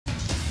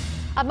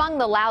Among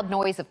the loud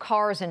noise of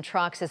cars and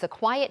trucks is a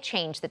quiet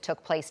change that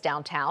took place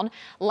downtown.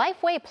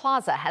 Lifeway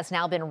Plaza has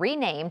now been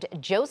renamed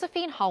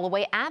Josephine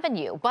Holloway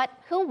Avenue. But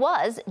who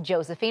was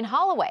Josephine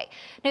Holloway?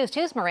 News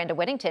 2's Miranda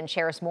Whittington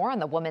shares more on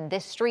the woman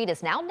this street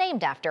is now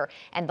named after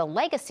and the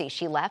legacy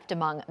she left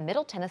among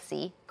Middle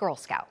Tennessee Girl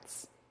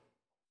Scouts.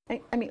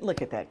 I mean,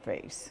 look at that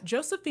face.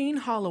 Josephine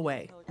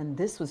Holloway. And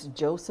this was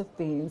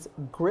Josephine's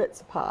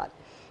grits pot.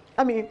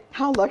 I mean,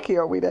 how lucky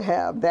are we to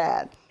have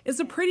that? Is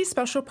a pretty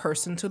special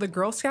person to the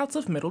Girl Scouts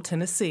of Middle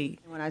Tennessee.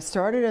 When I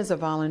started as a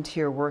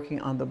volunteer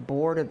working on the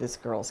board of this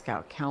Girl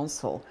Scout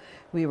Council,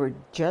 we were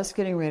just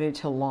getting ready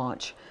to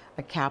launch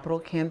a capital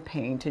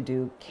campaign to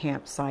do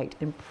campsite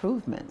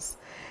improvements.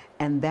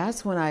 And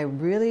that's when I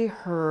really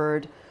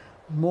heard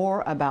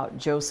more about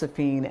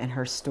Josephine and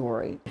her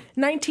story.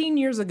 19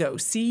 years ago,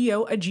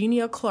 CEO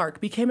Agenia Clark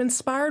became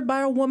inspired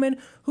by a woman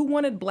who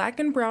wanted Black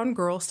and brown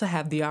girls to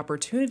have the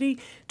opportunity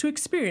to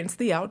experience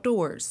the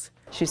outdoors.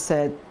 She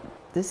said,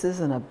 this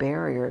isn't a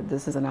barrier,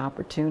 this is an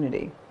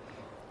opportunity.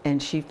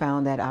 And she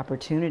found that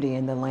opportunity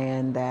in the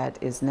land that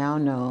is now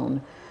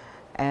known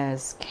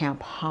as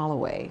Camp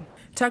Holloway.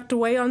 Tucked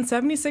away on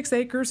 76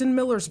 acres in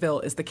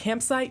Millersville is the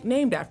campsite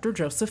named after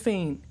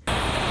Josephine.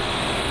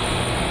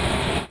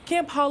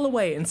 Camp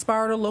Holloway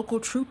inspired a local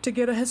troop to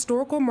get a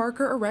historical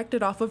marker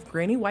erected off of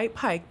Granny White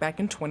Pike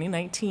back in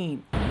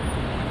 2019.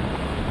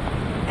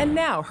 And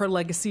now her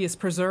legacy is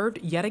preserved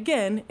yet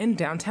again in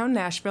downtown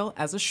Nashville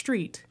as a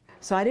street.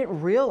 So I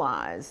didn't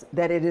realize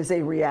that it is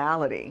a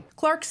reality.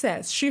 Clark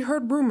says she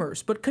heard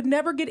rumors but could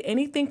never get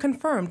anything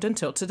confirmed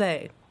until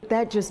today.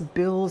 That just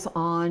builds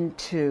on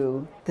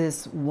to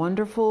this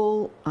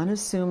wonderful,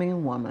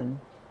 unassuming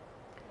woman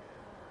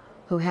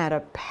who had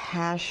a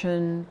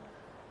passion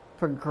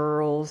for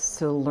girls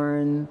to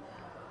learn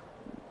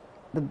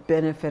the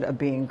benefit of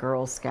being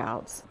Girl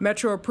Scouts.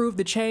 Metro approved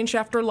the change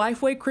after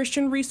Lifeway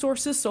Christian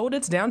Resources sold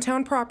its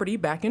downtown property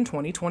back in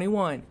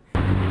 2021.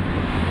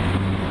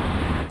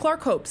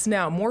 Clark hopes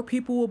now more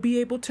people will be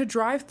able to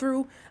drive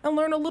through and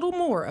learn a little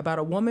more about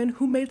a woman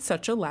who made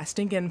such a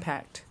lasting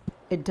impact.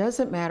 It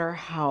doesn't matter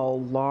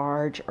how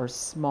large or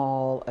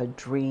small a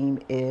dream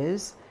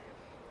is.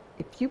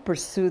 If you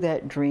pursue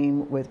that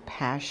dream with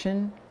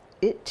passion,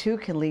 it too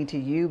can lead to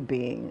you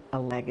being a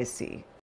legacy.